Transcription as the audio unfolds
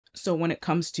So when it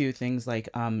comes to things like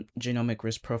genomic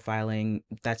risk profiling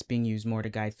that's being used more to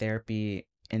guide therapy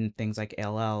in things like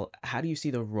ALL, how do you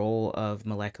see the role of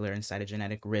molecular and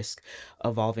cytogenetic risk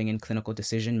evolving in clinical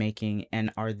decision making?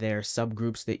 And are there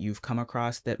subgroups that you've come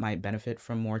across that might benefit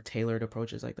from more tailored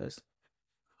approaches like this?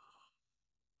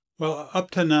 Well,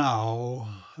 up to now,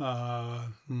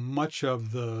 much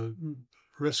of the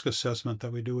risk assessment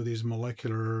that we do with these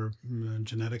molecular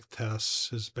genetic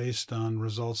tests is based on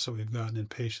results that we've gotten in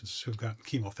patients who've gotten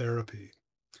chemotherapy.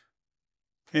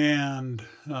 And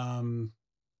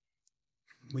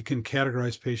we can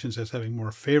categorize patients as having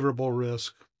more favorable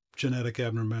risk, genetic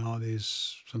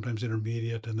abnormalities, sometimes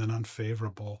intermediate, and then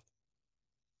unfavorable.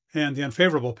 And the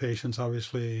unfavorable patients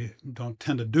obviously don't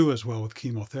tend to do as well with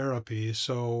chemotherapy.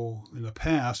 So in the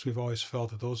past, we've always felt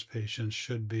that those patients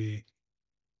should be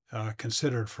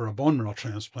considered for a bone marrow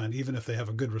transplant, even if they have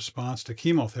a good response to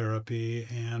chemotherapy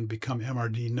and become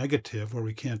MRD negative, where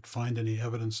we can't find any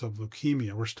evidence of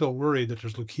leukemia. We're still worried that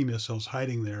there's leukemia cells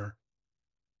hiding there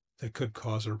that could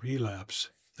cause a relapse.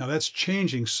 Now that's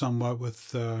changing somewhat with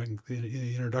the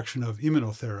introduction of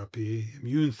immunotherapy,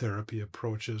 immune therapy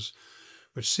approaches,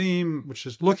 which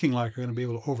is looking like are going to be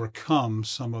able to overcome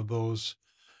some of those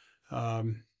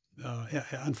um,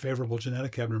 unfavorable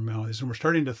genetic abnormalities. And we're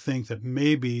starting to think that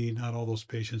maybe not all those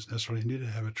patients necessarily need to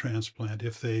have a transplant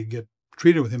if they get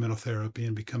treated with immunotherapy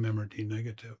and become MRD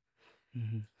negative.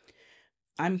 Mhm.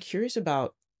 I'm curious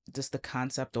about just the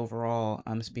concept overall.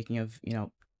 Speaking of,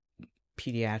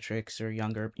 pediatrics or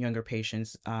younger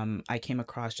patients, I came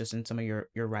across just in some of your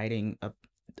writing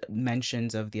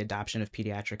mentions of the adoption of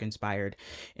pediatric-inspired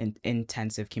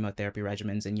intensive chemotherapy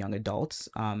regimens in young adults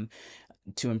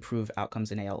to improve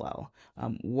outcomes in ALL.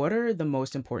 What are the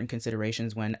most important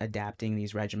considerations when adapting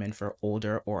these regimens for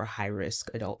older or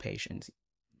high-risk adult patients?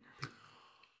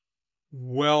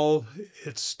 Well,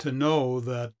 it's to know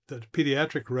that the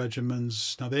pediatric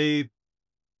regimens, now the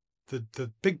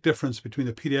big difference between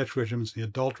the pediatric regimens and the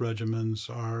adult regimens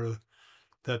are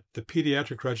that the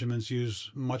pediatric regimens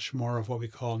use much more of what we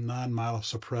call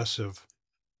non-myelosuppressive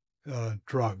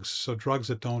drugs. So drugs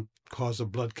that don't cause the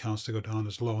blood counts to go down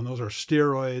as low. And those are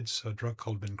steroids, a drug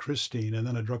called vincristine, and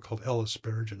then a drug called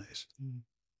L-asparaginase. Mm.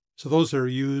 So those are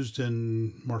used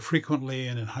in more frequently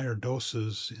and in higher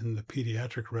doses in the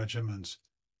pediatric regimens.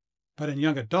 But in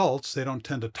young adults, they don't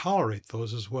tend to tolerate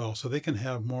those as well. So they can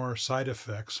have more side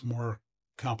effects, more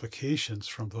complications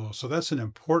from those. So that's an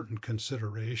important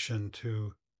consideration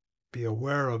to be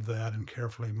aware of that and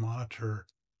carefully monitor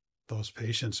those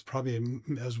patients. Probably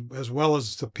as well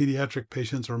as the pediatric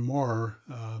patients or more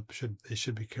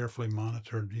should be carefully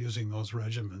monitored using those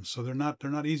regimens. So they're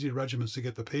not easy regimens to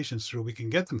get the patients through. We can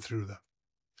get them through them,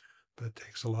 but it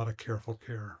takes a lot of careful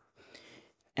care.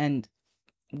 And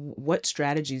what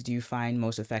strategies do you find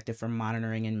most effective for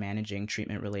monitoring and managing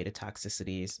treatment-related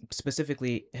toxicities,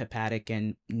 specifically hepatic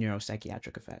and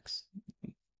neuropsychiatric effects?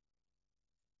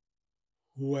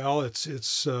 Well, it's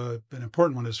an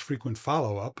important one is frequent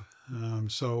follow-up.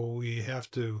 So we have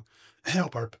to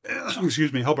help our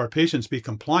help our patients be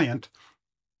compliant,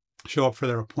 show up for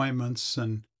their appointments,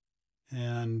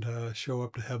 and show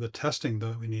up to have the testing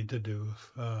that we need to do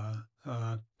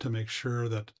to make sure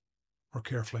that we're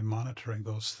carefully monitoring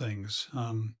those things.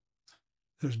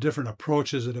 There's different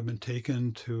approaches that have been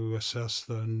taken to assess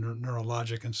the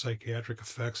neurologic and psychiatric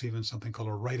effects. Even something called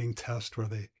a writing test, where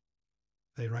they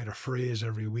write a phrase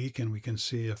every week, and we can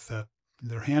see if that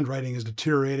their handwriting is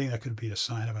deteriorating. That could be a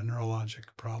sign of a neurologic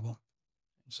problem.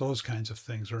 So those kinds of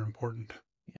things are important.